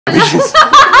Your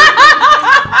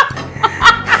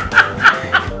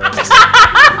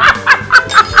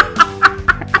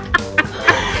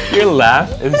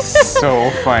laugh is so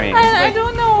funny. I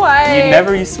don't know why. You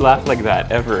never used to laugh like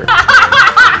that, ever.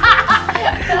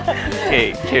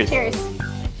 Okay, cheers. Cheers.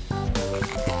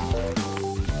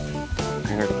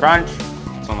 Here's the crunch.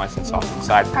 It's all nice and soft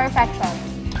inside. Perfection.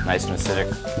 Nice and acidic,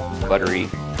 buttery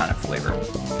kind of flavor.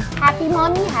 Happy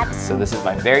mommy, happy. So this is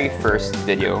my very first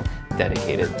video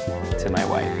dedicated to my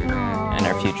wife and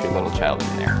our future little child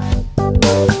in there.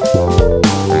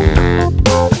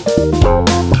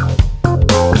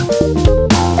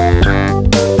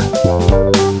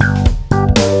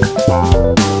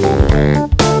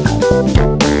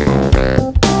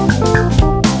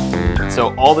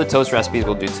 So all the toast recipes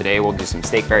we'll do today, we'll do some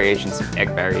steak variations, some egg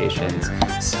variations.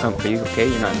 Some, are you okay?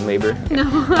 You're not in labor? No.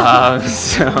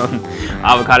 Some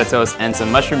avocado toast and some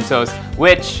mushroom toast,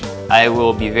 which I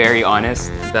will be very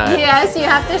honest that... Yes, you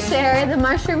have to share the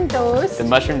mushroom toast. The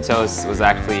mushroom toast was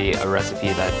actually a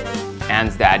recipe that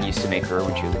Anne's dad used to make for her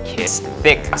when she was a kid.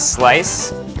 Thick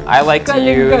slice. I like to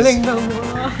use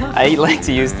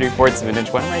 3/4 of an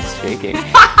inch. Why am I shaking?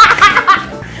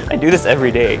 I do this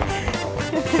every day.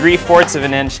 3/4 of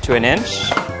an inch to an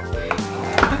inch.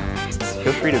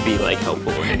 Feel free to be like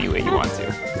helpful in any way you want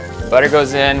to. Butter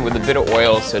goes in with a bit of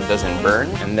oil so it doesn't burn,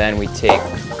 and then we take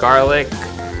garlic,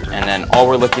 and then all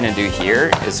we're looking to do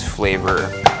here is flavor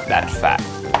that fat.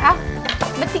 Ah,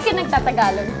 ba't di ka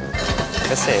nagtatagalog?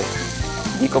 Kasi,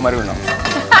 di ko marunong.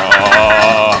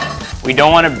 Oh, we don't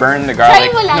want to burn the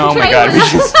garlic. Try mo lang, oh my try God, mo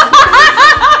lang.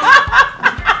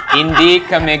 Hindi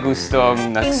kami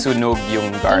gustong nagsunog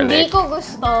yung garlic.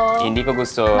 Hindi ko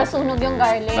gusto masunog yung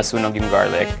garlic. Masunog yung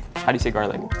garlic. How do you say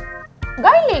garlic?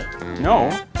 Garlic! No.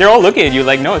 They're all looking at you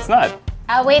like, no, it's not.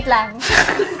 Wait lang.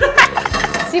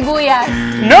 Sibuyas.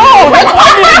 No! That's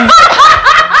onions!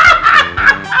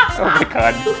 Oh my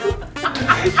God.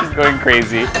 She's going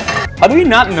crazy. How do we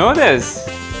not know this?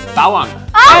 Bawang.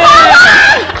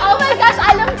 Oh my gosh,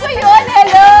 alam ko yun!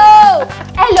 Hello!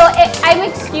 Hello, I'm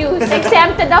excused.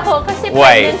 Exempted ako kasi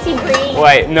pregnancy brain.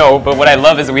 Why? No, but what I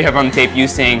love is we have on tape you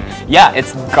saying, yeah,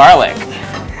 it's garlic.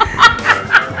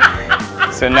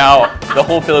 So now the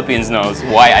whole Philippines knows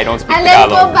why I don't speak Alam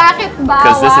Tagalog. ko bakit bawang.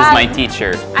 Because this is my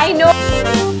teacher. I know.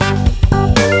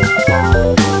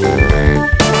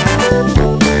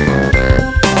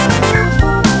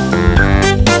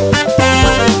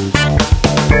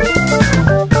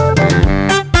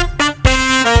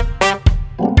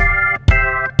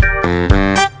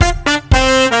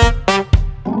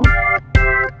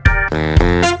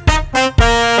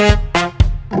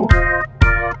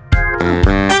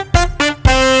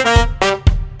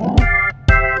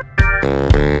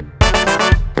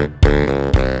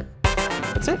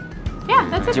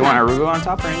 Do you want arugula on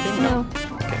top or anything? No.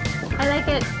 Okay. I like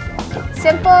it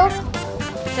simple,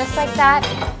 just like that.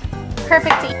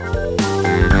 Perfect to eat.